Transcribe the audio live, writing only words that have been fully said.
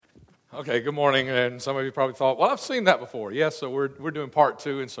Okay, good morning. And some of you probably thought, well, I've seen that before. Yes, so we're doing part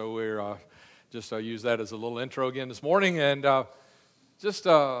two, and so we're just use that as a little intro again this morning. And just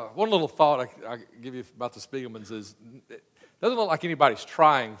one little thought I give you about the Spiegelmans is it doesn't look like anybody's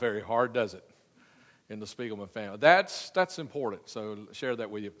trying very hard, does it, in the Spiegelman family? That's important, so share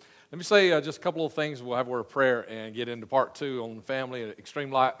that with you. Let me say just a couple of things. We'll have a word of prayer and get into part two on the family,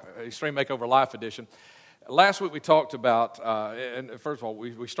 Extreme Makeover Life Edition. Last week we talked about, and first of all,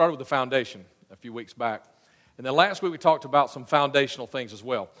 we started with the foundation a few weeks back. And then last week we talked about some foundational things as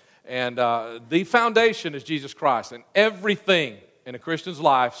well. And the foundation is Jesus Christ. And everything in a Christian's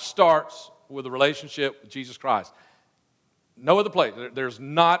life starts with a relationship with Jesus Christ. No other place. There's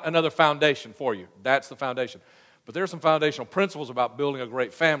not another foundation for you. That's the foundation. But there are some foundational principles about building a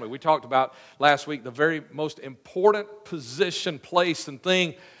great family. We talked about last week the very most important position, place, and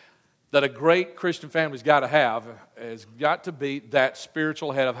thing that a great Christian family's got to have has got to be that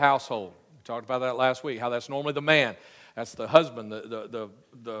spiritual head of household. We talked about that last week, how that's normally the man. That's the husband, the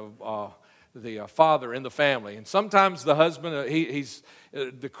father in the family. And sometimes the husband, he's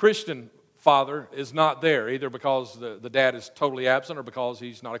the Christian father is not there, either because the dad is totally absent or because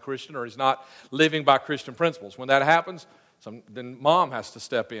he's not a Christian or he's not living by Christian principles. When that happens, then mom has to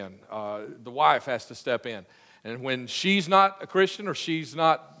step in. The wife has to step in. And when she's not a Christian or she's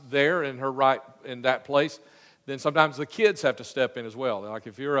not there in her right in that place, then sometimes the kids have to step in as well. Like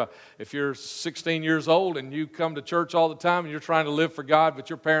if you're 16 years old and you come to church all the time and you're trying to live for God,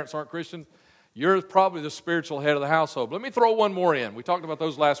 but your parents aren't Christian, you're probably the spiritual head of the household. But let me throw one more in. We talked about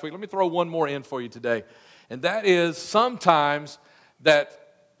those last week. Let me throw one more in for you today. And that is sometimes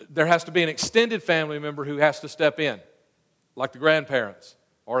that there has to be an extended family member who has to step in, like the grandparents,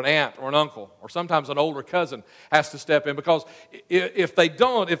 or an aunt, or an uncle, or sometimes an older cousin has to step in. Because if they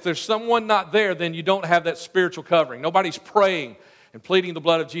don't, if there's someone not there, then you don't have that spiritual covering. Nobody's praying and pleading the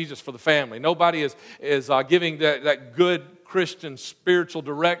blood of Jesus for the family. Nobody is giving that good Christian spiritual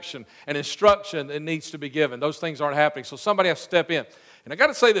direction and instruction that needs to be given. Those things aren't happening, so somebody has to step in. And I got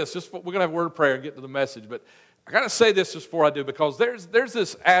to say this, we're going to have a word of prayer and get to the message, but I got to say this just before I do, because there's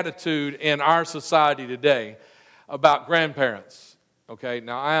this attitude in our society today about grandparents. Okay,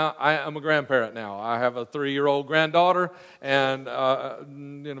 now I am a grandparent now. I have a 3-year-old granddaughter and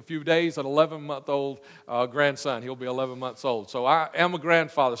in a few days an 11-month-old grandson. He'll be 11 months old. So I am a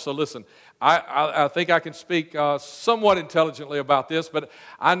grandfather. So listen, I think I can speak somewhat intelligently about this, but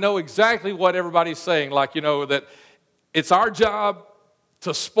I know exactly what everybody's saying. Like, that it's our job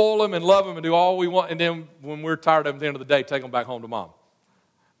to spoil them and love them and do all we want, and then when we're tired of them at the end of the day, take them back home to mom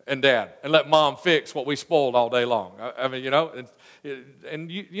and dad and let mom fix what we spoiled all day long. I mean,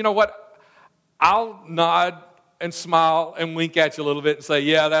 and you know what? I'll nod and smile and wink at you a little bit and say,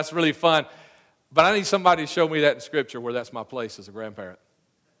 yeah, that's really fun. But I need somebody to show me that in Scripture where that's my place as a grandparent.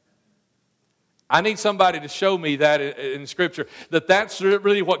 I need somebody to show me that in Scripture, that's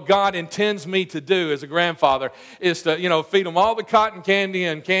really what God intends me to do as a grandfather, is to, feed them all the cotton candy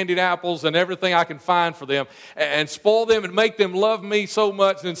and candied apples and everything I can find for them and spoil them and make them love me so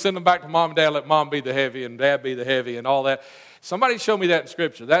much and then send them back to mom and dad, let mom be the heavy and dad be the heavy and all that. Somebody show me that in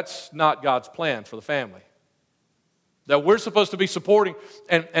Scripture. That's not God's plan for the family. That we're supposed to be supporting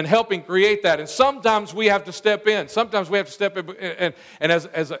and helping create that. And sometimes we have to step in. Sometimes we have to step in. And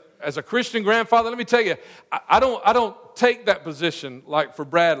as a Christian grandfather, let me tell you, I don't take that position like for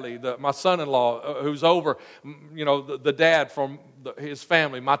Bradley, my son-in-law, who's over, the dad from his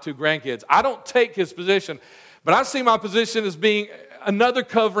family, my 2 grandkids. I don't take his position, but I see my position as being another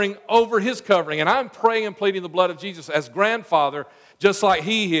covering over his covering. And I'm praying and pleading the blood of Jesus as grandfather, just like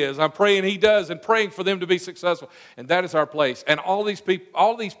he is. I'm praying he does and praying for them to be successful. And that is our place. And all these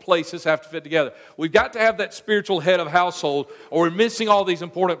places have to fit together. We've got to have that spiritual head of household, or we're missing all these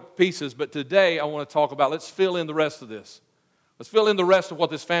important pieces. But today I want to talk about, let's fill in the rest of this. Let's fill in the rest of what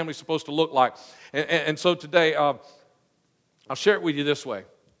this family is supposed to look like. And so today, I'll share it with you this way.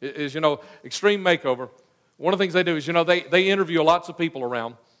 Extreme Makeover. One of the things they do is, they interview lots of people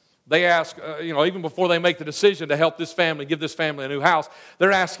around. They ask, even before they make the decision to help this family, give this family a new house,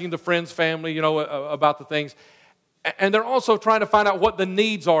 they're asking the friend's family, about the things. And they're also trying to find out what the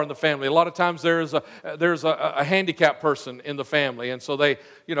needs are in the family. A lot of times there's a handicapped person in the family, and so they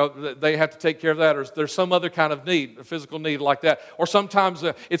have to take care of that. Or there's some other kind of need, a physical need like that. Or sometimes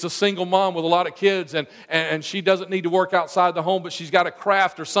it's a single mom with a lot of kids, and she doesn't need to work outside the home, but she's got a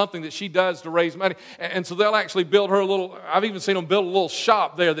craft or something that she does to raise money. And so they'll actually build her a little. I've even seen them build a little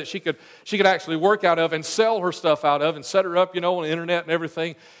shop there that she could actually work out of and sell her stuff out of and set her up, on the internet and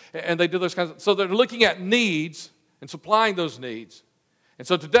everything. And they do those kinds of. So they're looking at needs and supplying those needs. And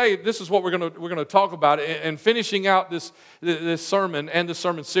so today, this is what we're going to talk about, and finishing out this sermon and this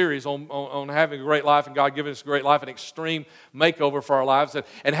sermon series on having a great life and God giving us a great life, an extreme makeover for our lives,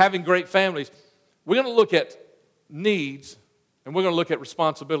 and having great families. We're going to look at needs, and we're going to look at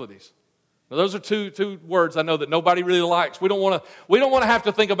responsibilities. Now, those are two words I know that nobody really likes. We don't want to have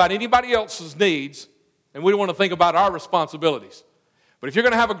to think about anybody else's needs, and we don't want to think about our responsibilities. But if you're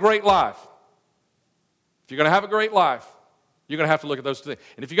going to have a great life, you're going to have to look at those two things.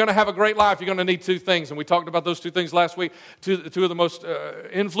 And if you're going to have a great life, you're going to need two things. And we talked about those two things last week. Two of the most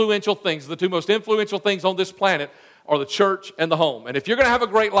influential things, the two most influential things on this planet are the church and the home. And if you're going to have a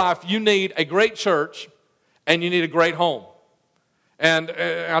great life, you need a great church and you need a great home. And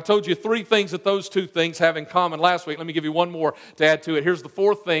I told you three things that those two things have in common last week. Let me give you one more to add to it. Here's the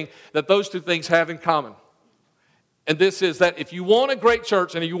fourth thing that those two things have in common. And this is that if you want a great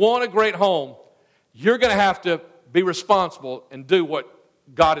church and you want a great home, you're going to have to be responsible and do what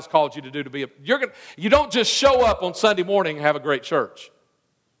God has called you to do. You don't just show up on Sunday morning and have a great church.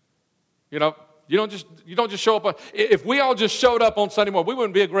 You don't just show up. If we all just showed up on Sunday morning, we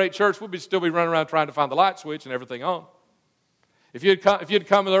wouldn't be a great church. We'd still be running around trying to find the light switch and everything on. If you'd come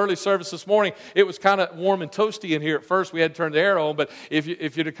to the early service this morning, it was kind of warm and toasty in here at first. We had to turn the air on, but if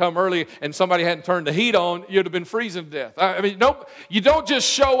you'd have come early and somebody hadn't turned the heat on, you'd have been freezing to death. I mean, no, you don't just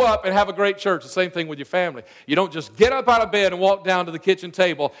show up and have a great church. The same thing with your family. You don't just get up out of bed and walk down to the kitchen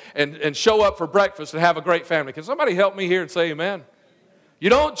table and show up for breakfast and have a great family. Can somebody help me here and say amen? You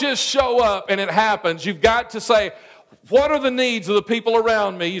don't just show up and it happens. You've got to say, what are the needs of the people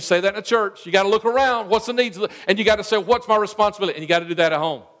around me? You say that in a church. You got to look around. What's the needs and you got to say, what's my responsibility? And you got to do that at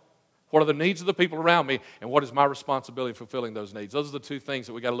home. What are the needs of the people around me, and what is my responsibility in fulfilling those needs? Those are the two things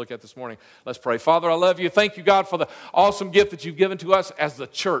that we got to look at this morning. Let's pray. Father, I love you. Thank you, God, for the awesome gift that you've given to us as the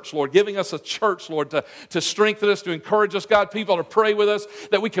church, Lord. Giving us a church, Lord, to strengthen us, to encourage us, God. People to pray with us,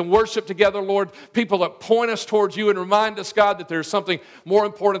 that we can worship together, Lord. People that point us towards you and remind us, God, that there's something more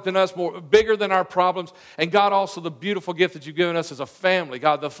important than us, bigger than our problems. And God, also the beautiful gift that you've given us as a family,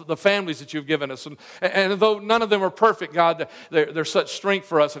 God, the families that you've given us. And though none of them are perfect, God, they're such strength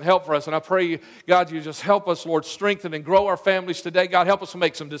for us and help for us. And I pray, God, you just help us, Lord, strengthen and grow our families today. God, help us to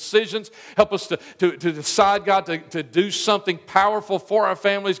make some decisions. Help us to decide, God, to do something powerful for our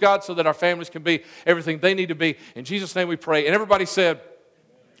families, God, so that our families can be everything they need to be. In Jesus' name we pray. And everybody said,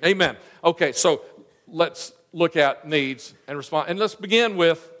 amen. Okay, so let's look at needs and respond. And let's begin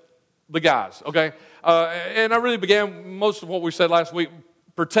with the guys, okay? And I really began, most of what we said last week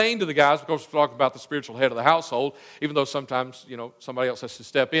pertain to the guys because we're talking about the spiritual head of the household, even though sometimes, somebody else has to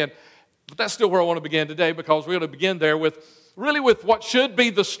step in. But that's still where I want to begin today, because we're going to begin there with what should be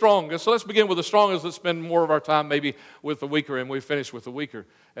the strongest. So let's begin with the strongest. Let's spend more of our time maybe with the weaker, and we finish with the weaker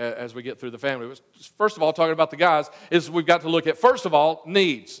as we get through the family. First of all, talking about the guys, is we've got to look at, first of all,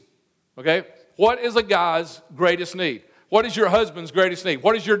 needs. Okay? What is a guy's greatest need? What is your husband's greatest need?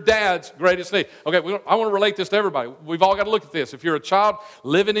 What is your dad's greatest need? Okay, I want to relate this to everybody. We've all got to look at this. If you're a child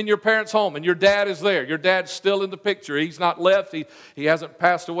living in your parents' home and your dad is there, your dad's still in the picture, he's not left, he hasn't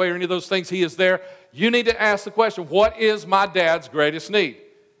passed away or any of those things, he is there, you need to ask the question, what is my dad's greatest need?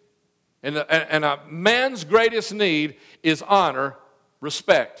 And a man's greatest need is honor,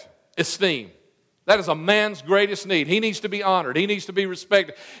 respect, esteem. That is a man's greatest need. He needs to be honored. He needs to be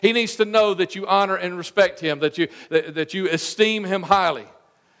respected. He needs to know that you honor and respect him, that you esteem him highly.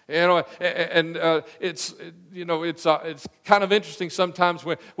 It's kind of interesting sometimes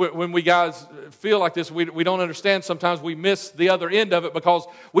when we guys feel like this. We don't understand. Sometimes we miss the other end of it because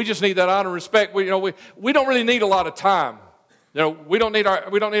we just need that honor and respect. We don't really need a lot of time. We don't need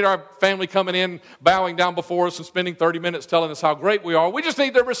our family coming in, bowing down before us and spending 30 minutes telling us how great we are. We just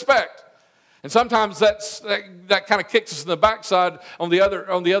need their respect. And sometimes that kind of kicks us in the backside on the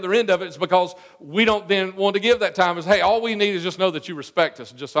other end of it. Is because we don't then want to give that time. Is, hey, all we need is just know that you respect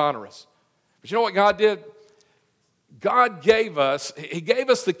us and just honor us. But you know what God did? God gave us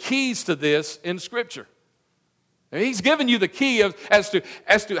the keys to this in Scripture. And He's given you the key as to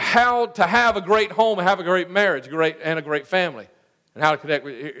how to have a great home and have a great marriage, and a great family. And how to connect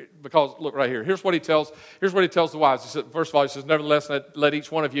with, because look right here. Here's what he tells the wives. He said, first of all, he says, nevertheless, let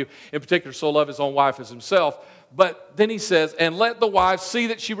each one of you in particular so love his own wife as himself. But then he says, and let the wife see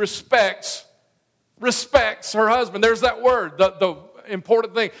that she respects her husband. There's that word, the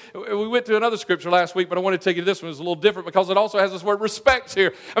important thing. We went to another scripture last week, but I want to take you to this one. It's a little different because it also has this word respects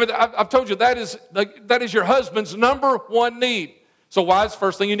here. I mean, I've told you that is your husband's number one need. So wives,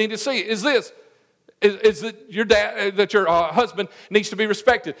 first thing you need to see is this. Is that your husband needs to be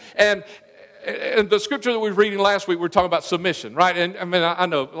respected. And And the scripture that we were reading last week, we were talking about submission, right? And I mean, I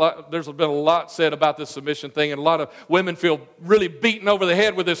know there's been a lot said about this submission thing, and a lot of women feel really beaten over the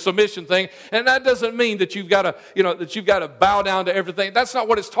head with this submission thing. And that doesn't mean that you've got to bow down to everything. That's not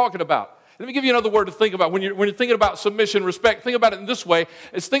what it's talking about. Let me give you another word to think about. When you're thinking about submission, respect, think about it in this way.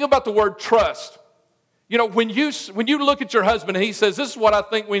 Think about the word trust. You know, when you look at your husband and he says, this is what I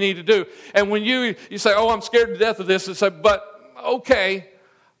think we need to do. And when you say, oh, I'm scared to death of this, and say, but okay,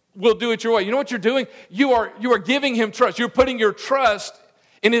 we'll do it your way. You know what you're doing? You are giving him trust. You're putting your trust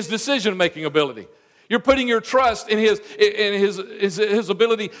in his decision-making ability. You're putting your trust in his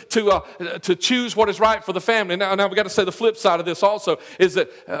ability to choose what is right for the family. Now we've got to say the flip side of this also is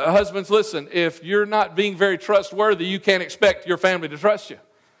that husbands, listen, if you're not being very trustworthy, you can't expect your family to trust you.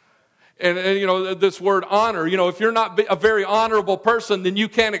 And you know, this word honor, you know, if you're not a very honorable person, then you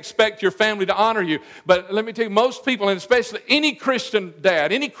can't expect your family to honor you. But let me tell you, most people, and especially any Christian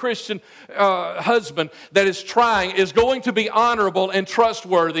dad, any Christian husband that is trying is going to be honorable and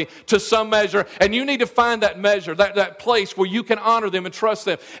trustworthy to some measure. And you need to find that measure, that place where you can honor them and trust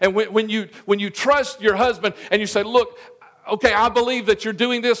them. And when you trust your husband and you say, look, okay, I believe that you're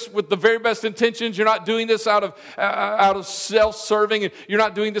doing this with the very best intentions. You're not doing this out of self-serving, and you're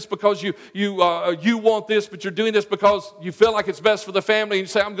not doing this because you want this, but you're doing this because you feel like it's best for the family. And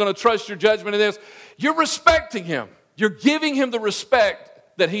you say, I'm going to trust your judgment in this. You're respecting him. You're giving him the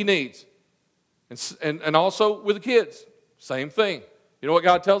respect that he needs. And also with the kids, same thing. You know what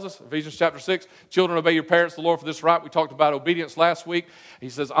God tells us? Ephesians chapter 6, children, obey your parents, the Lord, for this is right. We talked about obedience last week. He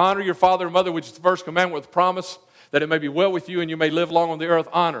says, honor your father and mother, which is the first commandment with promise, that it may be well with you and you may live long on the earth.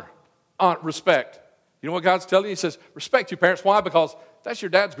 Honor, respect. You know what God's telling you? He says, respect your parents. Why? Because that's your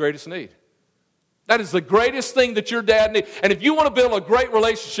dad's greatest need. That is the greatest thing that your dad needs. And if you want to build a great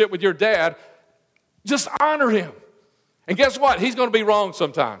relationship with your dad, just honor him. And guess what? He's going to be wrong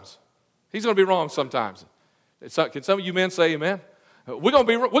sometimes. He's going to be wrong sometimes. Can some of you men say amen? We're going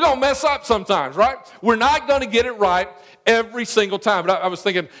to mess up sometimes, right? We're not going to get it right every single time. But I was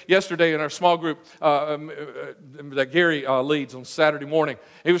thinking yesterday in our small group that Gary leads on Saturday morning.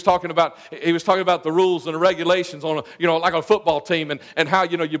 He was talking about the rules and the regulations on like a football team and how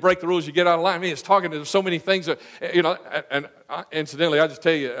you break the rules, you get out of line. I mean, it's talking to so many things that and incidentally, I just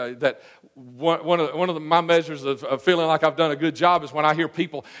tell you that one of my measures of feeling like I've done a good job is when I hear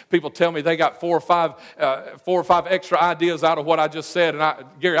people tell me they got four or five extra ideas out of what I just said. And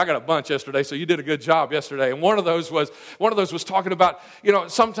Gary, I got a bunch yesterday, so you did a good job yesterday. And one of those was talking about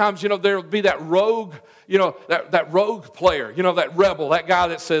sometimes there'll be that rogue that rogue player, that rebel, that guy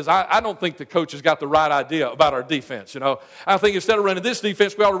that says I don't think the coach has got the right idea about our defense. I think instead of running this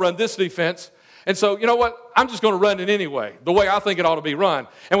defense, we ought to run this defense. And so, you know what? I'm just going to run it anyway, the way I think it ought to be run.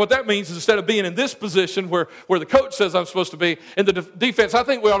 And what that means is instead of being in this position where the coach says I'm supposed to be, in the defense I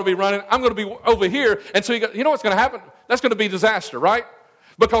think we ought to be running, I'm going to be over here. And so you know what's going to happen? That's going to be disaster, right?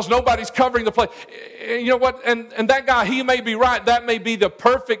 Because nobody's covering the play. You know what? And that guy, he may be right. That may be the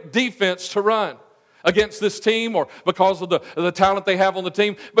perfect defense to run against this team or because of the talent they have on the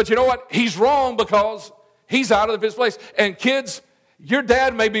team. But you know what? He's wrong because he's out of his place. And kids, your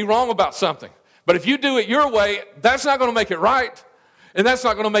dad may be wrong about something. But if you do it your way, that's not going to make it right. And that's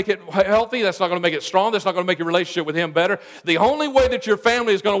not going to make it healthy. That's not going to make it strong. That's not going to make your relationship with him better. The only way that your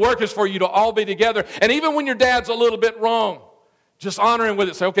family is going to work is for you to all be together. And even when your dad's a little bit wrong, just honor him with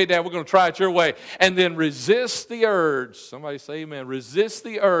it. Say, okay, Dad, we're going to try it your way. And then resist the urge. Somebody say amen. Resist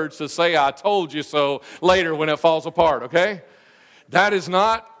the urge to say, I told you so later when it falls apart, okay? That is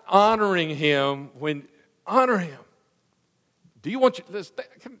not honoring him honor him. Do you want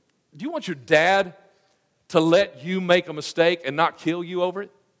your dad to let you make a mistake and not kill you over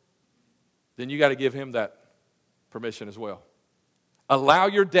it? Then you got to give him that permission as well. Allow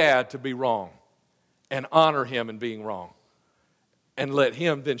your dad to be wrong and honor him in being wrong. And let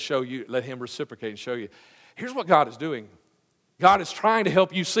him then let him reciprocate and show you. Here's what God is doing. God is trying to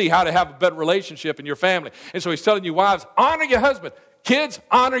help you see how to have a better relationship in your family. And so he's telling you, wives, honor your husband. Kids,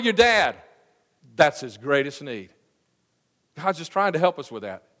 honor your dad. That's his greatest need. God's just trying to help us with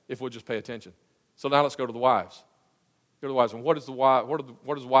that if we'll just pay attention. So now let's go to the wives. Go to the wives. And what is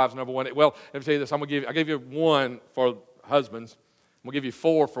wives number one? Well, let me tell you this. I gave you one for husbands. I'm going to give you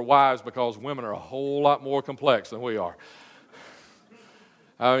 4 for wives because women are a whole lot more complex than we are.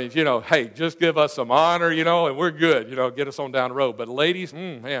 I mean, hey, just give us some honor, and we're good, get us on down the road. But ladies,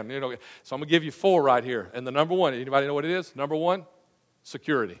 man, so I'm going to give you 4 right here. And the number one, anybody know what it is? Number one,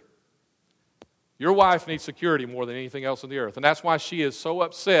 security. Your wife needs security more than anything else on the earth. And that's why she is so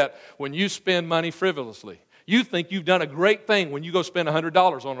upset when you spend money frivolously. You think you've done a great thing when you go spend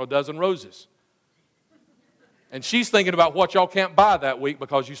 $100 on a dozen roses. And she's thinking about what y'all can't buy that week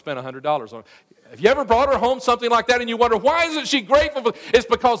because you spent $100 on it. Have you ever brought her home something like that and you wonder, why isn't she grateful for it? It's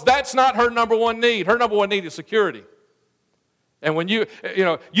because that's not her number one need. Her number one need is security. And when you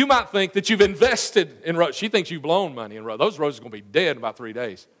might think that you've invested in Rose. She thinks you've blown money in Rose. Those roses are going to be dead in about 3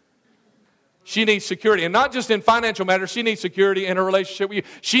 days. She needs security. And not just in financial matters. She needs security in her relationship with you.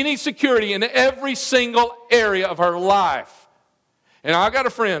 She needs security in every single area of her life. And I got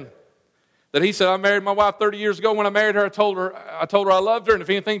a friend that he said, I married my wife 30 years ago. When I married her, I told her I loved her. And if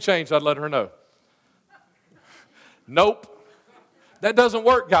anything changed, I'd let her know. Nope. That doesn't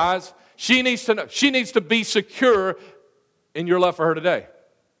work, guys. She needs to know. She needs to be secure in your love for her today.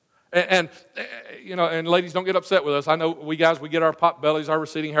 And ladies, don't get upset with us. I know we guys, we get our pot bellies, our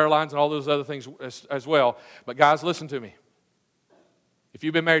receding hairlines, and all those other things as well. But guys, listen to me. If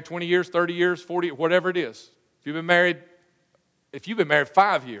you've been married 20 years, 30 years, 40, whatever it is, if you've been married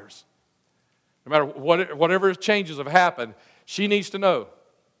 5 years, no matter whatever changes have happened, she needs to know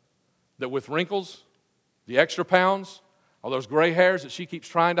that with wrinkles, the extra pounds, all those gray hairs that she keeps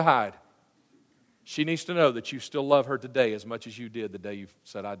trying to hide, she needs to know that you still love her today as much as you did the day you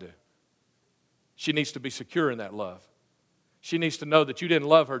said I do. She needs to be secure in that love. She needs to know that you didn't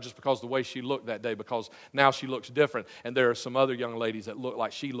love her just because of the way she looked that day, because now she looks different, and there are some other young ladies that look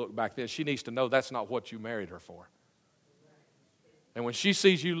like she looked back then. She needs to know that's not what you married her for. And when she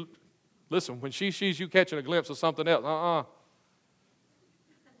sees you, listen, when she sees you catching a glimpse of something else,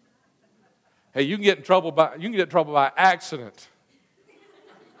 hey, you can get in trouble by accident.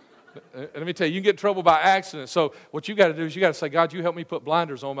 Let me tell you, you can get in trouble by accident. So what you got to do is you got to say, God, you help me put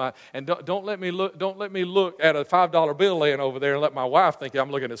blinders on my, and don't let me look at a $5 bill laying over there and let my wife think I'm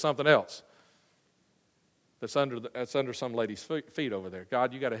looking at something else that's under some lady's feet over there.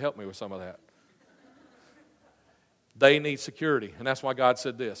 God, you got to help me with some of that. They need security, and that's why God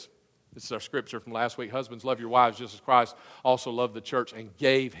said this. This is our scripture from last week. Husbands, love your wives just as Christ also loved the church and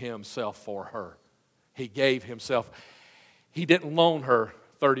gave himself for her. He gave himself. He didn't loan her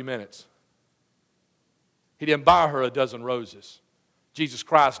 30 minutes. He didn't buy her a dozen roses. Jesus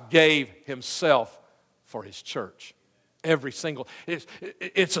Christ gave himself for his church. Every single,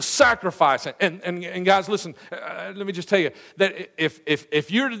 it's a sacrifice. And guys, listen, let me just tell you that if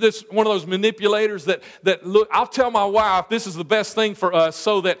you're this one of those manipulators that look, I'll tell my wife this is the best thing for us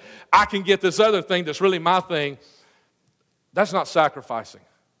so that I can get this other thing that's really my thing, that's not sacrificing.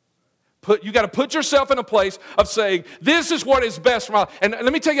 You got to put yourself in a place of saying, this is what is best for my life. And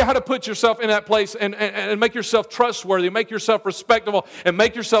let me tell you how to put yourself in that place and make yourself trustworthy, make yourself respectable, and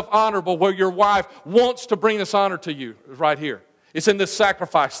make yourself honorable where your wife wants to bring this honor to you right here. It's in this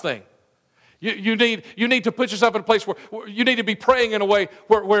sacrifice thing. You need to put yourself in a place where you need to be praying in a way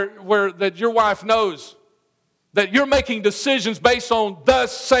where that your wife knows that you're making decisions based on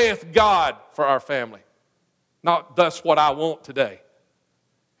thus saith God for our family, not thus what I want today.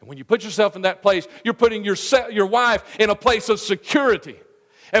 And when you put yourself in that place, you're putting your wife in a place of security.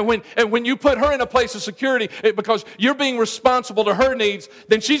 And when you put her in a place of security, because you're being responsible to her needs,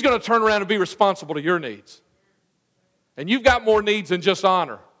 then she's going to turn around and be responsible to your needs. And you've got more needs than just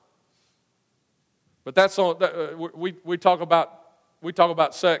honor. But that's on. We talk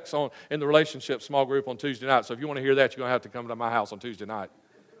about sex in the relationship small group on Tuesday night. So if you want to hear that, you're going to have to come to my house on Tuesday night.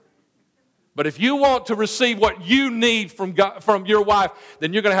 But if you want to receive what you need from God, from your wife,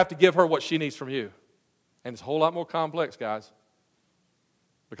 then you're going to have to give her what she needs from you. And it's a whole lot more complex, guys.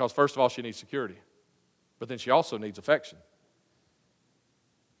 Because first of all, she needs security. But then she also needs affection.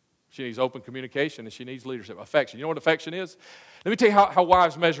 She needs open communication, and she needs leadership. Affection. You know what affection is? Let me tell you how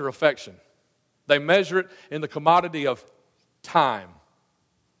wives measure affection. They measure it in the commodity of time.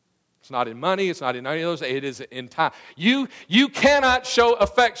 It's not in money. It's not in any of those. It is in time. You cannot show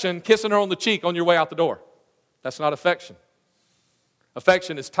affection kissing her on the cheek on your way out the door. That's not affection.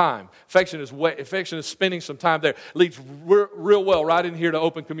 Affection is time. Affection is spending some time there. Leads real well right in here to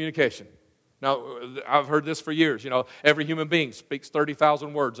open communication. Now, I've heard this for years. Every human being speaks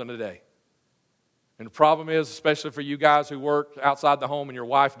 30,000 words in a day. And the problem is, especially for you guys who work outside the home and your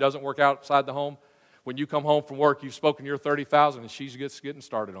wife doesn't work outside the home, when you come home from work, you've spoken your 30,000 and she's just getting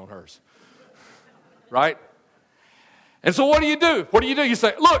started on hers. Right? And so what do? You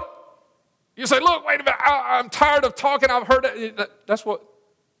say, look, wait a minute, I'm tired of talking, I've heard it.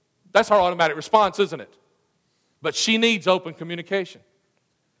 That's our automatic response, isn't it? But she needs open communication.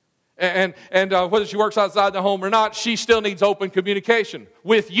 And whether she works outside the home or not, she still needs open communication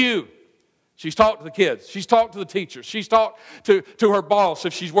with you. She's talked to the kids. She's talked to the teachers. She's talked to her boss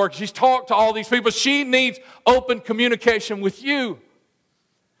if she's working. She's talked to all these people. She needs open communication with you.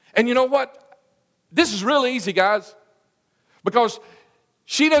 And you know what? This is really easy, guys, because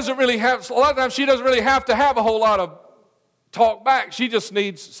she doesn't really have, a lot of times she doesn't really have to have a whole lot of talk back. She just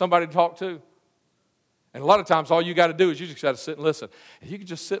needs somebody to talk to. And a lot of times all you got to do is you just got to sit and listen. And you can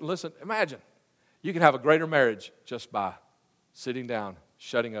just sit and listen. Imagine, you can have a greater marriage just by sitting down,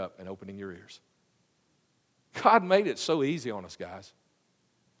 shutting up, and opening your ears. God made it so easy on us, guys.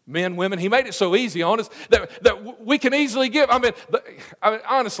 Men, women, He made it so easy on us that we can easily give. I mean,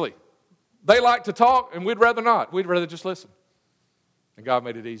 honestly, they like to talk, and we'd rather not. We'd rather just listen. And God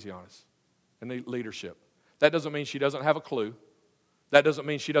made it easy on us. And the leadership. That doesn't mean she doesn't have a clue. That doesn't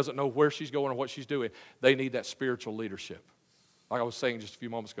mean she doesn't know where she's going or what she's doing. They need that spiritual leadership. Like I was saying just a few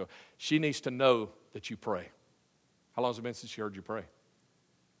moments ago, she needs to know that you pray. How long has it been since she heard you pray?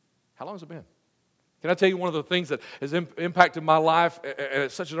 How long has it been? Can I tell you one of the things that has impacted my life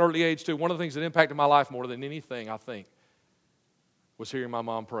at such an early age too? One of the things that impacted my life more than anything, I think, was hearing my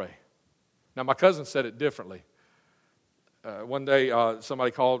mom pray. Now, my cousin said it differently. One day,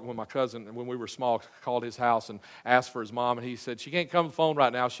 somebody called when we were small, called his house and asked for his mom, and he said, she can't come to the phone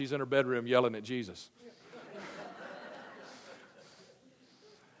right now. She's in her bedroom yelling at Jesus.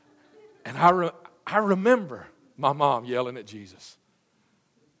 And I remember my mom yelling at Jesus.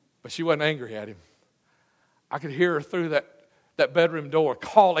 But she wasn't angry at him. I could hear her through that bedroom door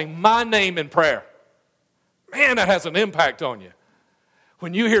calling my name in prayer. Man, that has an impact on you.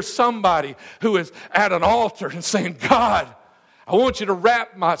 When you hear somebody who is at an altar and saying, God, I want you to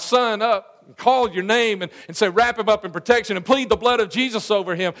wrap my son up and call your name and say, wrap him up in protection and plead the blood of Jesus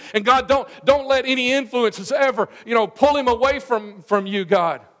over him. And God, don't let any influences ever, pull him away from you,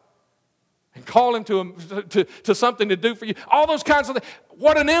 God. And call him to something to do for you. All those kinds of things.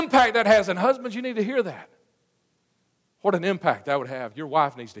 What an impact that has. And husbands, you need to hear that. What an impact that would have. Your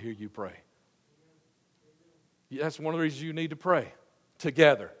wife needs to hear you pray. That's one of the reasons you need to pray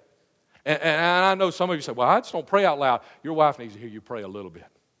together. And I know some of you say, well, I just don't pray out loud. Your wife needs to hear you pray a little bit.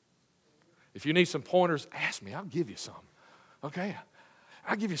 If you need some pointers, ask me. I'll give you some. Okay?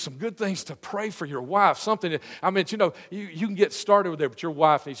 I'll give you some good things to pray for your wife. Something that, you can get started with there, but your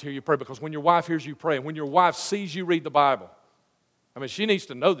wife needs to hear you pray, because when your wife hears you pray and when your wife sees you read the Bible, she needs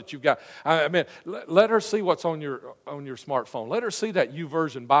to know that you've got, let her see what's on your smartphone. Let her see that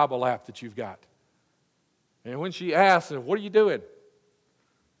YouVersion Bible app that you've got. And when she asks, what are you doing?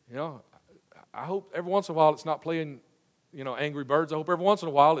 I hope every once in a while it's not playing, Angry Birds. I hope every once in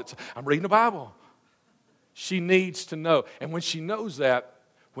a while I'm reading the Bible. She needs to know. And when she knows that,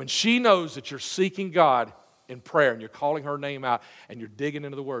 when she knows that you're seeking God in prayer and you're calling her name out and you're digging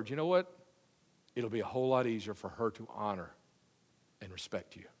into the Word, you know what? It'll be a whole lot easier for her to honor and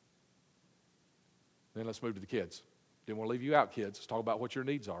respect you. Then let's move to the kids. Didn't want to leave you out, kids. Let's talk about what your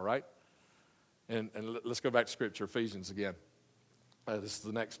needs are, right? And let's go back to Scripture, Ephesians again. This is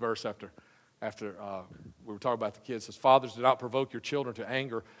the next verse after we were talking about the kids. It says, fathers, do not provoke your children to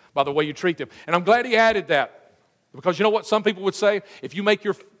anger by the way you treat them. And I'm glad he added that, because you know what some people would say? If you make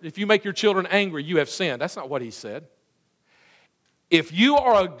your children angry, you have sinned. That's not what he said. If you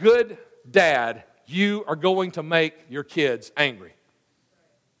are a good dad, you are going to make your kids angry.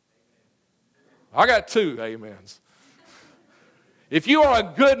 I got 2 amens. If you are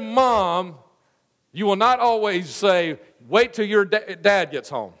a good mom, you will not always say, wait till your dad gets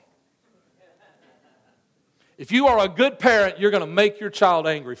home. If you are a good parent, you're going to make your child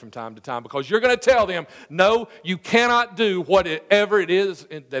angry from time to time, because you're going to tell them, no, you cannot do whatever it is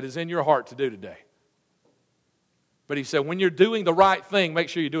that is in your heart to do today. But he said, when you're doing the right thing, make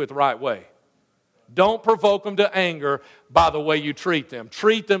sure you do it the right way. Don't provoke them to anger by the way you treat them.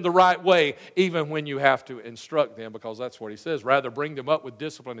 Treat them the right way, even when you have to instruct them, because that's what he says. Rather, bring them up with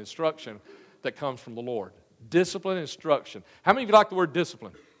discipline and instruction that comes from the Lord. Discipline and instruction. How many of you like the word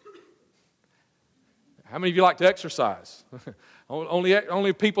discipline? How many of you like to exercise?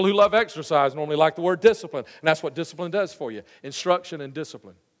 Only people who love exercise normally like the word discipline. And that's what discipline does for you. Instruction and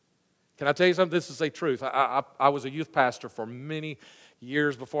discipline. Can I tell you something? This is a truth. I was a youth pastor for many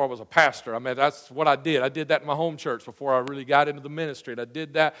years before I was a pastor. That's what I did. I did that in my home church before I really got into the ministry. And I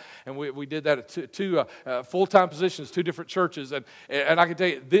did that, and we did that at two full-time positions, 2 different churches. And I can tell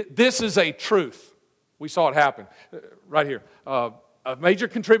you, this is a truth. We saw it happen right here. A major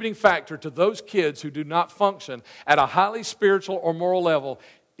contributing factor to those kids who do not function at a highly spiritual or moral level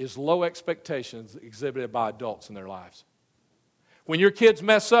is low expectations exhibited by adults in their lives. When your kids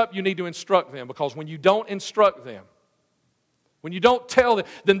mess up, you need to instruct them, because when you don't instruct them, when you don't tell them,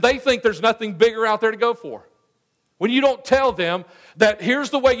 then they think there's nothing bigger out there to go for. When you don't tell them that here's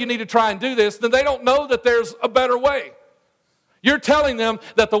the way you need to try and do this, then they don't know that there's a better way. You're telling them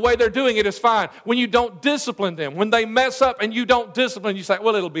that the way they're doing it is fine. When you don't discipline them, when they mess up and you don't discipline, you say,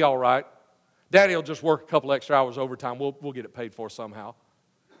 well, it'll be all right. Daddy will just work a couple extra hours overtime. We'll get it paid for somehow.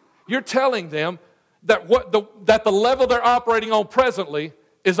 You're telling them that that the level they're operating on presently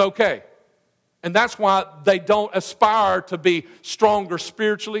is okay. And that's why they don't aspire to be stronger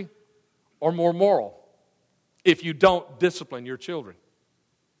spiritually or more moral if you don't discipline your children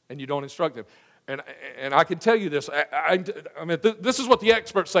and you don't instruct them. And I can tell you this. I mean, this is what the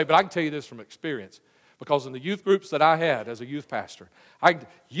experts say, but I can tell you this from experience. Because in the youth groups that I had as a youth pastor,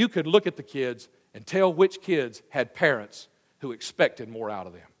 you could look at the kids and tell which kids had parents who expected more out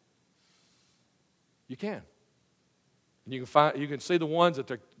of them. You can. And you can see the ones that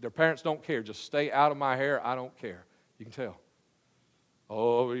their parents don't care. Just stay out of my hair. I don't care. You can tell.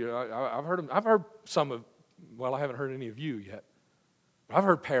 Oh, yeah, I've heard some of. Well, I haven't heard any of you yet. But I've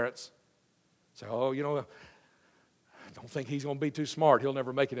heard parents say, "Oh, I don't think he's going to be too smart. He'll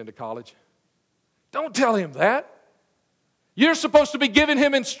never make it into college." Don't tell him that. You're supposed to be giving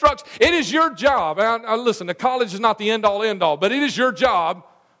him instructions. It is your job. Listen, the college is not the end-all, end-all, but it is your job.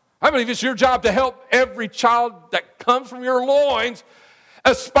 I believe it's your job to help every child that comes from your loins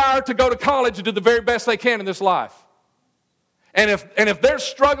aspire to go to college and do the very best they can in this life. And if they're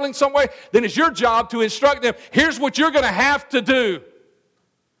struggling some way, then it's your job to instruct them. Here's what you're going to have to do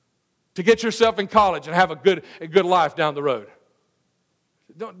to get yourself in college and have a good life down the road.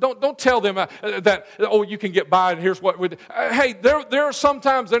 Don't tell them that, you can get by and here's what we do. Hey, there are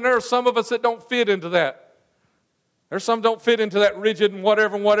sometimes, and there are some of us that don't fit into that. There's some don't fit into that rigid and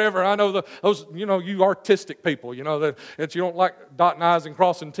whatever. I know those, you artistic people, that you don't like dotting I's and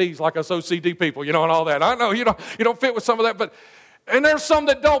crossing T's like us OCD people, and all that. I know you don't fit with some of that, and there's some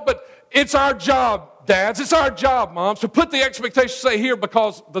that don't, but it's our job, dads, it's our job, moms, to put the expectation, say here,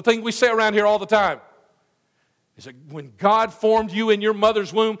 because the thing we say around here all the time is that when God formed you in your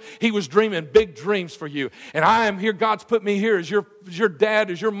mother's womb, He was dreaming big dreams for you. And I am here, God's put me here as your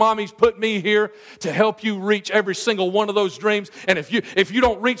dad, as your mommy's put me here to help you reach every single one of those dreams. And if you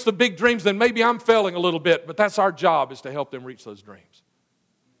don't reach the big dreams, then maybe I'm failing a little bit. But that's our job, is to help them reach those dreams.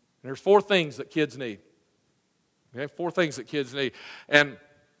 And there's 4 things that kids need. Okay, 4 things that kids need. And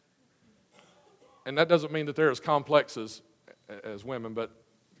that doesn't mean that they're as complex as women, but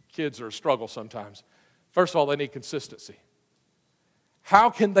kids are a struggle sometimes. First of all, they need consistency. How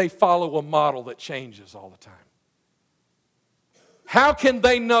can they follow a model that changes all the time? How can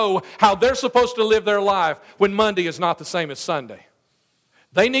they know how they're supposed to live their life when Monday is not the same as Sunday?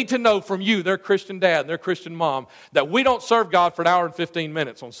 They need to know from you, their Christian dad and their Christian mom, that we don't serve God for an hour and 15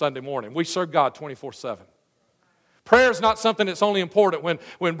 minutes on Sunday morning. We serve God 24/7. Prayer is not something that's only important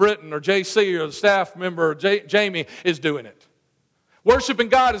when Britton or JC or the staff member or Jamie is doing it. Worshiping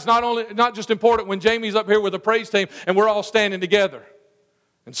God is not just important when Jamie's up here with a praise team and we're all standing together.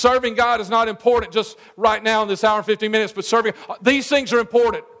 And serving God is not important just right now in this hour and 15 minutes, but these things are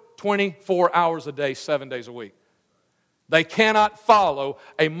important 24 hours a day, 7 days a week. They cannot follow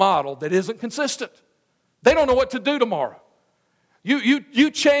a model that isn't consistent. They don't know what to do tomorrow. You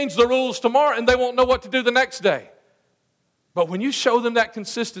change the rules tomorrow and they won't know what to do the next day. But when you show them that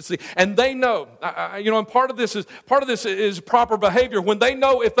consistency, and they know, and part of this is proper behavior. When they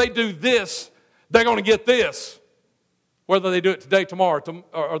know if they do this, they're going to get this, whether they do it today, tomorrow,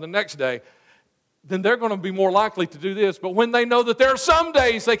 or the next day, then they're going to be more likely to do this. But when they know that there are some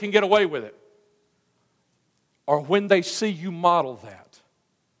days they can get away with it, or when they see you model that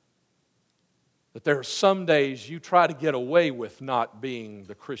there are some days you try to get away with not being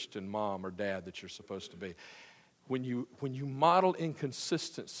the Christian mom or dad that you're supposed to be. When you model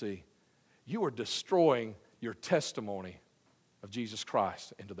inconsistency, you are destroying your testimony of Jesus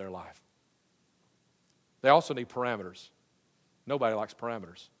Christ into their life. They also need parameters. Nobody likes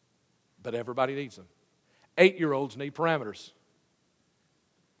parameters, but everybody needs them. 8-year-olds need parameters.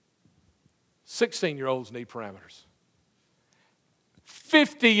 16-year-olds need parameters.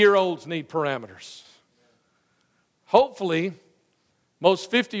 50-year-olds need parameters. Hopefully, most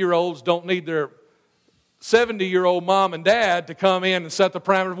 50-year-olds don't need their 70-year-old mom and dad to come in and set the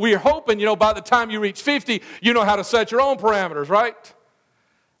parameters. We are hoping, by the time you reach 50, you know how to set your own parameters, right?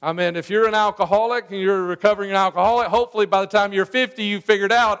 I mean, if you're an alcoholic and you're a recovering alcoholic, hopefully by the time you're 50, you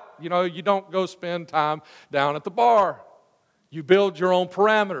figured out, you don't go spend time down at the bar. You build your own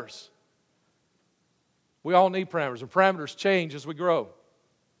parameters. We all need parameters, and parameters change as we grow.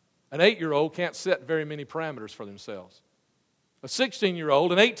 An 8-year-old can't set very many parameters for themselves. A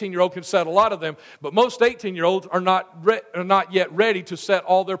 16-year-old, an 18-year-old can set a lot of them, but most 18-year-olds are not yet ready to set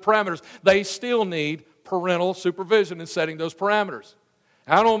all their parameters. They still need parental supervision in setting those parameters.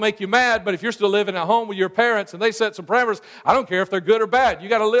 I don't want to make you mad, but if you're still living at home with your parents and they set some parameters, I don't care if they're good or bad. You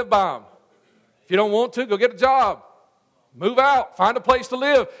got to live by them. If you don't want to, go get a job. Move out. Find a place to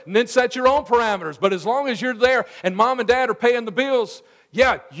live, and then set your own parameters. But as long as you're there and mom and dad are paying the bills,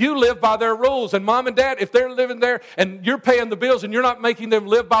 Yeah, you live by their rules. And mom and dad, if they're living there and you're paying the bills and you're not making them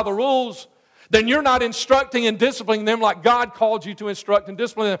live by the rules, then you're not instructing and disciplining them like God called you to instruct and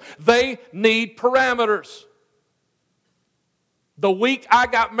discipline them. They need parameters. The week I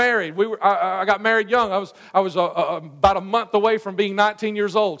got married, I got married young. I was about a month away from being 19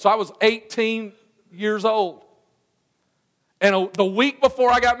 years old. So I was 18 years old. And the week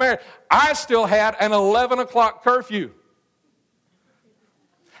before I got married, I still had an 11 o'clock curfew.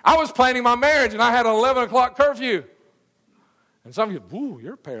 I was planning my marriage and I had an 11 o'clock curfew. And some of you, ooh,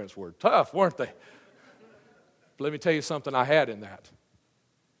 your parents were tough, weren't they? But let me tell you something I had in that.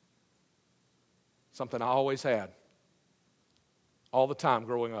 Something I always had. All the time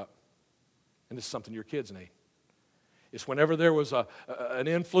growing up. And this is something your kids need. It's whenever there was an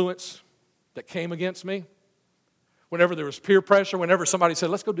influence that came against me, whenever there was peer pressure, whenever somebody said,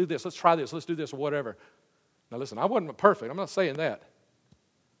 let's go do this, let's try this, let's do this, or whatever. Now listen, I wasn't perfect. I'm not saying that.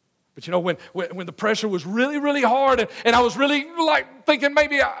 But you know, when the pressure was really, really hard, and I was really like thinking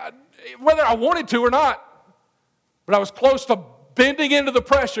maybe whether I wanted to or not, but I was close to bending into the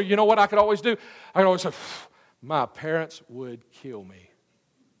pressure, you know what I could always do? I could always say, my parents would kill me.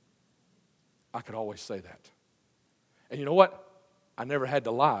 I could always say that. And you know what? I never had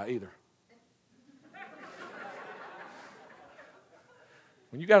to lie either.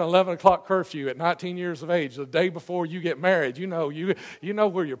 When you got an 11 o'clock curfew at 19 years of age, the day before you get married, you know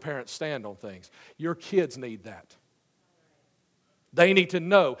where your parents stand on things. Your kids need that. They need to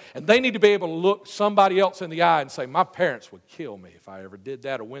know, and they need to be able to look somebody else in the eye and say, my parents would kill me if I ever did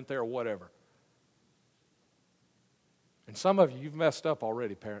that or went there or whatever. And some of you, you've messed up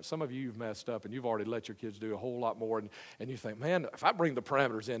already, parents. Some of you, you've messed up, and you've already let your kids do a whole lot more, and you think, man, if I bring the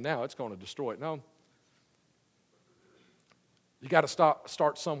parameters in now, it's going to destroy it. No. You got to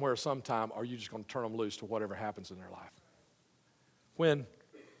start somewhere sometime, or you're just going to turn them loose to whatever happens in their life. When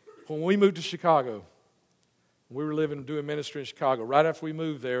we moved to Chicago, we were living and doing ministry in Chicago. Right after we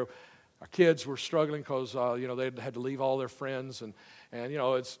moved there, our kids were struggling because they had to leave all their friends, and it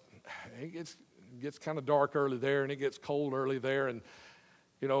gets kind of dark early there, and it gets cold early there, and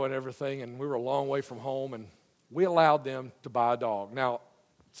and everything. And we were a long way from home, and we allowed them to buy a dog. Now,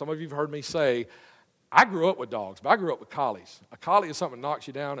 some of you have heard me say, I grew up with dogs, but I grew up with collies. A collie is something that knocks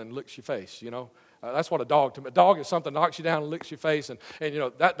you down and licks your face, That's what a dog, to me. A dog is something that knocks you down and licks your face. And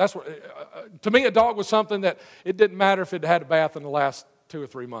that's what, to me, a dog was something that it didn't matter if it had a bath in the last 2 or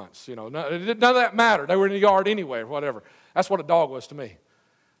 3 months. None of that mattered. They were in the yard anyway or whatever. That's what a dog was to me.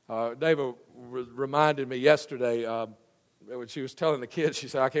 David reminded me yesterday when she was telling the kids, she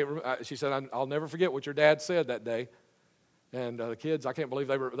said, I'll never forget what your dad said that day. And the kids, I can't believe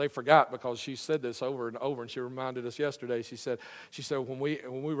they forgot because she said this over and over, and she reminded us yesterday. She said when we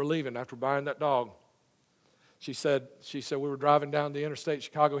were leaving after buying that dog, she said we were driving down the interstate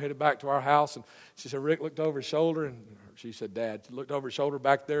Chicago, headed back to our house, and she said Rick looked over his shoulder, and she said Dad looked over his shoulder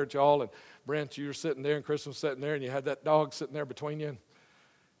back there at y'all, and Brent, you were sitting there, and Chris was sitting there, and you had that dog sitting there between you,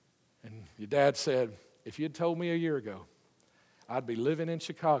 and your dad said, if you'd told me a year ago, I'd be living in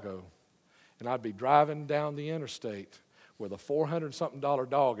Chicago, and I'd be driving down the interstate with a $400-something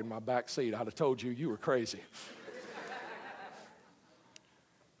dog in my back seat, I'd have told you were crazy.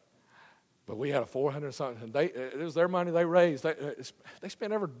 But we had a $400-something, and it was their money they raised. They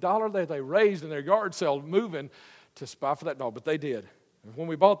spent every dollar that they raised in their yard sale moving to buy for that dog, but they did. And when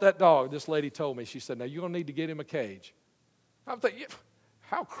we bought that dog, this lady told me, she said, now you're going to need to get him a cage. I'm thinking,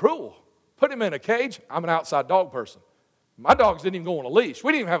 how cruel. Put him in a cage? I'm an outside dog person. My dogs didn't even go on a leash.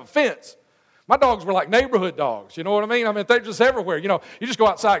 We didn't even have a fence. My dogs were like neighborhood dogs, you know what I mean? I mean, they're just everywhere. You just go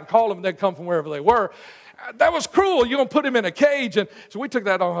outside and call them, and they'd come from wherever they were. That was cruel. You're going to put him in a cage. And so we took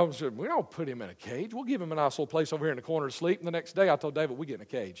that dog home and said, we don't put him in a cage. We'll give him a nice little place over here in the corner to sleep. And the next day I told David, we get in a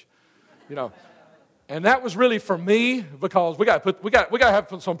cage, And that was really for me because we got to have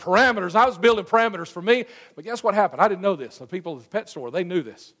some parameters. I was building parameters for me. But guess what happened? I didn't know this. The people at the pet store, they knew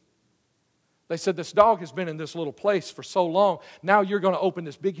this. They said, this dog has been in this little place for so long. Now you're going to open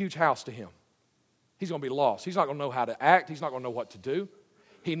this big, huge house to him. He's going to be lost. He's not going to know how to act. He's not going to know what to do.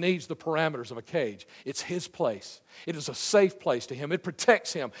 He needs the parameters of a cage. It's his place. It is a safe place to him. It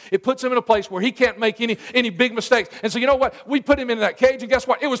protects him. It puts him in a place where he can't make any big mistakes. And so you know what? We put him in that cage, and guess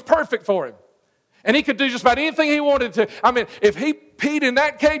what? It was perfect for him. And he could do just about anything he wanted to. I mean, if he peed in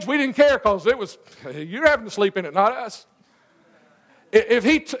that cage, we didn't care because you're having to sleep in it, not us.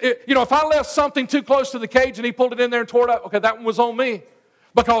 If I left something too close to the cage and he pulled it in there and tore it up, okay, that one was on me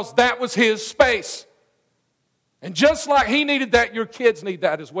because that was his space. And just like he needed that, your kids need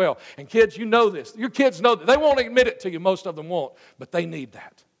that as well. And kids, you know this. Your kids know that. They won't admit it to you. Most of them won't. But they need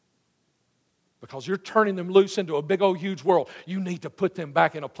that. because you're turning them loose into a big old huge world. You need to put them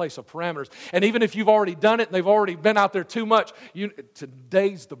back in a place of parameters. And even if you've already done it and they've already been out there too much,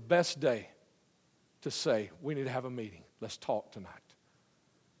 today's the best day to say, we need to have a meeting. Let's talk tonight.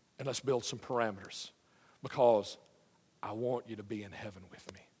 And let's build some parameters, because I want you to be in heaven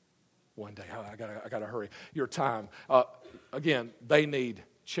with me one day. I gotta hurry. Your time. Again, they need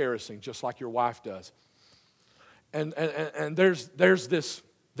cherishing just like your wife does. And there's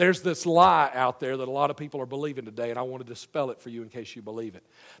this lie out there that a lot of people are believing today, and I want to dispel it for you in case you believe it,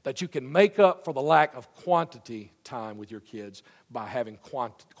 that you can make up for the lack of quantity time with your kids by having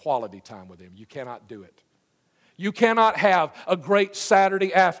quality time with them. You cannot do it. You cannot have a great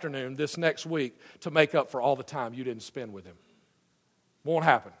Saturday afternoon this next week to make up for all the time you didn't spend with them. Won't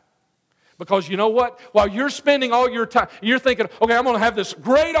happen. Because you know what? While you're spending all your time, you're thinking, okay, I'm going to have this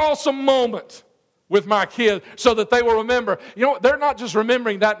great, awesome moment with my kids so that they will remember. You know what? They're not just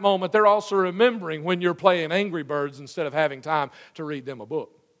remembering that moment. They're also remembering when you're playing Angry Birds instead of having time to read them a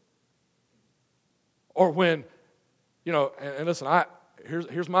book. Or when, and listen,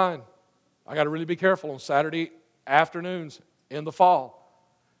 here's mine. I got to really be careful on Saturday afternoons in the fall.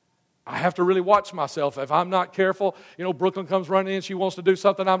 I have to really watch myself. If I'm not careful, Brooklyn comes running in, she wants to do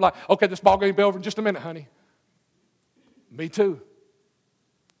something, I'm like, okay, this ball game will be over in just a minute, honey. Me too.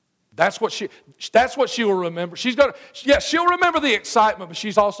 That's what she will remember. She'll remember the excitement, but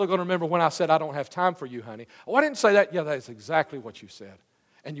she's also going to remember when I said, I don't have time for you, honey. Oh, I didn't say that. Yeah, that is exactly what you said.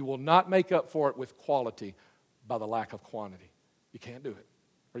 And you will not make up for it with quality by the lack of quantity. You can't do it.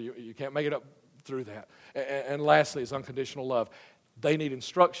 Or you can't make it up through that. And lastly is unconditional love. They need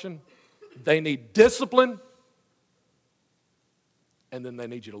instruction. They need discipline. And then they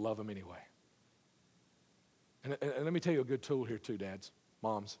need you to love them anyway. And let me tell you a good tool here too, dads,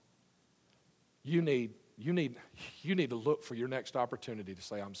 moms. You need to look for your next opportunity to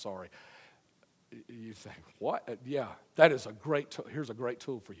say, I'm sorry. You think, what? Yeah, that is a great tool. Here's a great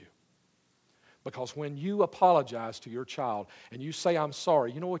tool for you. Because when you apologize to your child and you say, I'm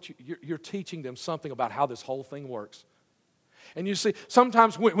sorry, you know what? You're teaching them something about how this whole thing works. And you see,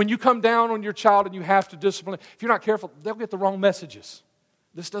 sometimes when you come down on your child and you have to discipline, if you're not careful, they'll get the wrong messages.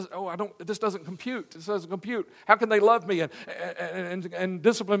 This doesn't compute. This doesn't compute. How can they love me and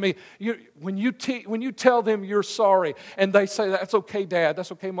discipline me? When you tell them you're sorry and they say, that's okay, Dad,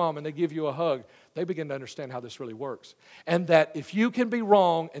 that's okay, Mom, and they give you a hug, they begin to understand how this really works. And that if you can be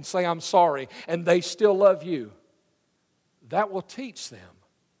wrong and say, I'm sorry, and they still love you, that will teach them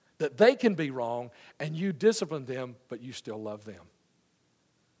that they can be wrong and you discipline them, but you still love them.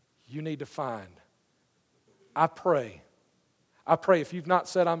 You need to find. I pray if you've not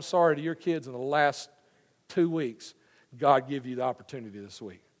said I'm sorry to your kids in the last 2 weeks, God give you the opportunity this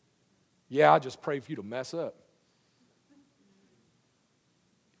week. Yeah, I just pray for you to mess up.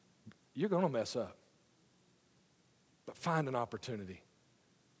 You're going to mess up. But find an opportunity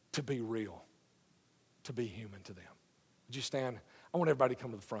to be real, to be human to them. Would you stand? I want everybody to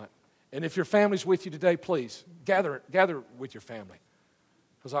come to the front. And if your family's with you today, please gather with your family.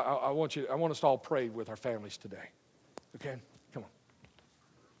 Because I want us to all pray with our families today. Okay? Come on.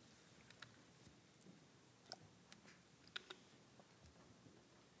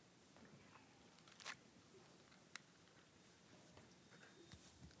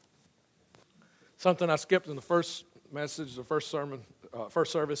 Something I skipped in the first message, the first sermon,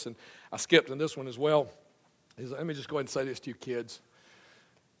 first service, and I skipped in this one as well. Let me just go ahead and say this to you kids.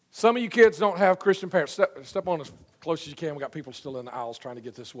 Some of you kids don't have Christian parents. Step on as close as you can. We got people still in the aisles trying to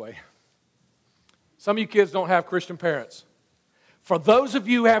get this way. Some of you kids don't have Christian parents. For those of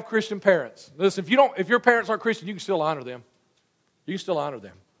you who have Christian parents, listen, if your parents aren't Christian, you can still honor them. You can still honor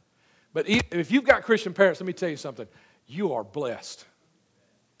them. But if you've got Christian parents, let me tell you something. You are blessed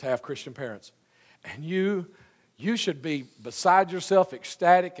to have Christian parents. And you should be beside yourself,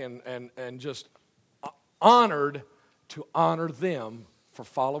 ecstatic, and just honored to honor them for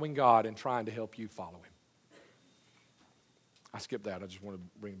following God and trying to help you follow Him. I skipped that. I just want to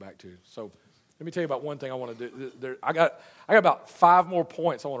bring it back to you. So let me tell you about one thing I want to do. I got about 5 more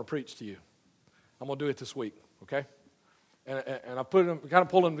points I want to preach to you. I'm going to do it this week, okay? And I put them, kind of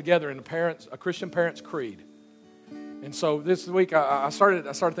pull them together in a Christian Parents Creed. And so this week I started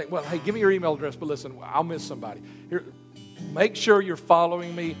thinking, well, hey, give me your email address, but listen, I'll miss somebody. Here, make sure you're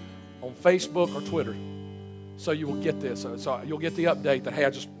following me on Facebook or Twitter, so you will get this. So you'll get the update that, hey,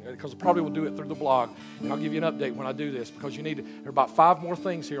 because I probably will do it through the blog, and I'll give you an update when I do this, because there are about 5 more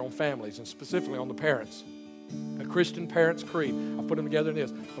things here on families, and specifically on the parents. A Christian Parents Creed. I put them together in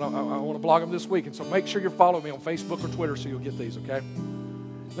this. But I want to blog them this week, and so make sure you're following me on Facebook or Twitter so you'll get these, okay?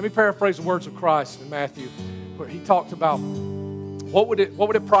 Let me paraphrase the words of Christ in Matthew, where He talked about What would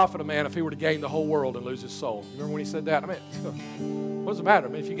it profit a man if he were to gain the whole world and lose his soul? You remember when he said that? I mean, what does it matter? I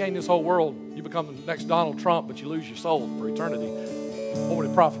mean, if you gain this whole world, you become the next Donald Trump, but you lose your soul for eternity. What would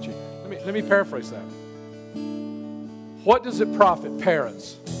it profit you? Let me paraphrase that. What does it profit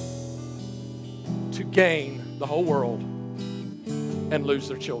parents to gain the whole world and lose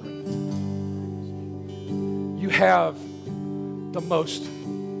their children? You have the most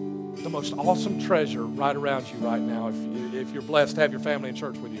awesome treasure right around you right now. If you're blessed to have your family in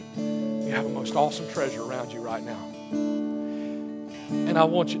church with you, you have the most awesome treasure around you right now. And I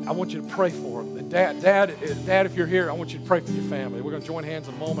want you to pray for them. Dad, if you're here, I want you to pray for your family. We're going to join hands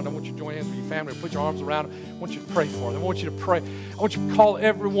in a moment. I want you to join hands with your family. Put your arms around them. I want you to pray for them. I want you to pray. I want you to call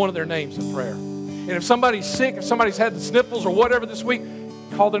every one of their names in prayer. And if somebody's sick, if somebody's had the sniffles or whatever this week,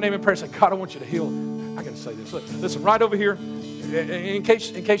 call their name in prayer and say, God, I want you to heal. I got to say this. Listen, right over here, in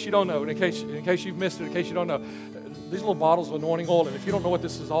case you don't know, in case you've missed it, in case you don't know, these little bottles of anointing oil, and if you don't know what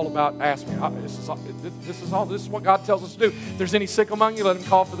this is all about, ask me. This is what God tells us to do. If there's any sick among you, let them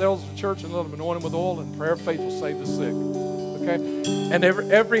call for the elders of the church and let them anoint them with oil, and prayer of faith will save the sick. Okay? And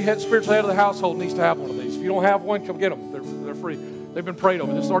every spiritual head of the household needs to have one of these. If you don't have one, come get them. They're free. They've been prayed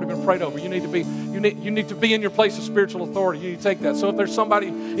over. This has already been prayed over. You need to be in your place of spiritual authority. You need to take that. So if there's somebody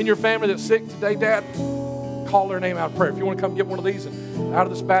in your family that's sick today, Dad, call their name out of prayer. If you want to come get one of these and out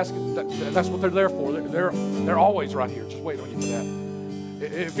of this basket, that's what they're there for. They're always right here. Just wait on you for that.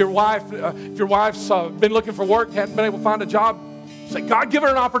 If your wife's been looking for work, hadn't been able to find a job, say, God, give her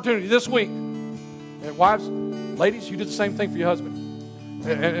an opportunity this week. And wives, ladies, you do the same thing for your husband.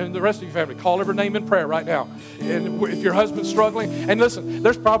 And the rest of your family, call every name in prayer right now. And if your husband's struggling, and listen,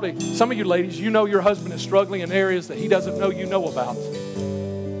 there's probably some of you ladies, you know your husband is struggling in areas that he doesn't know you know about.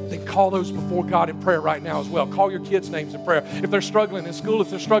 Then call those before God in prayer right now as well. Call your kids' names in prayer. If they're struggling in school,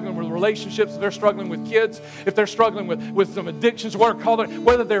 if they're struggling with relationships, if they're struggling with kids, if they're struggling with some addictions,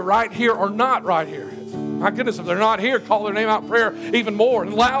 whether they're right here or not right here. My goodness, if they're not here, call their name out in prayer even more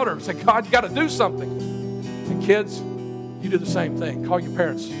and louder. Say, God, you got to do something. And kids, you do the same thing. Call your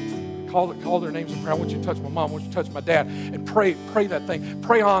parents. Call their names in prayer. I want you to touch my mom. I want you to touch my dad. And pray that thing.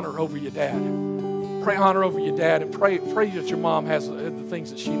 Pray honor over your dad. Pray honor over your dad. And pray that your mom has the things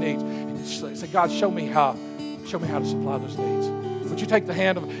that she needs. And say, God, show me how to supply those needs. Would you take the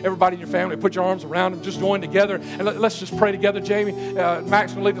hand of everybody in your family, put your arms around them, just join together, and let's just pray together. Jamie,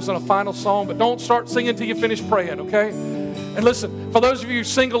 Max will lead us in a final song, but don't start singing until you finish praying, okay? And listen, for those of you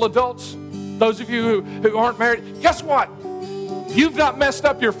single adults, those of you who aren't married, guess what? You've not messed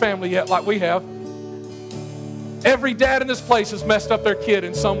up your family yet like we have. Every dad in this place has messed up their kid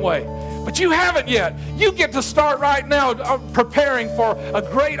in some way. But you haven't yet. You get to start right now preparing for a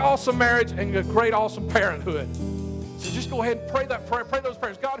great, awesome marriage and a great, awesome parenthood. So just go ahead and pray that prayer. Pray those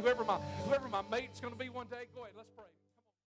prayers. God, whoever my mate's going to be one day, go ahead. Let's pray.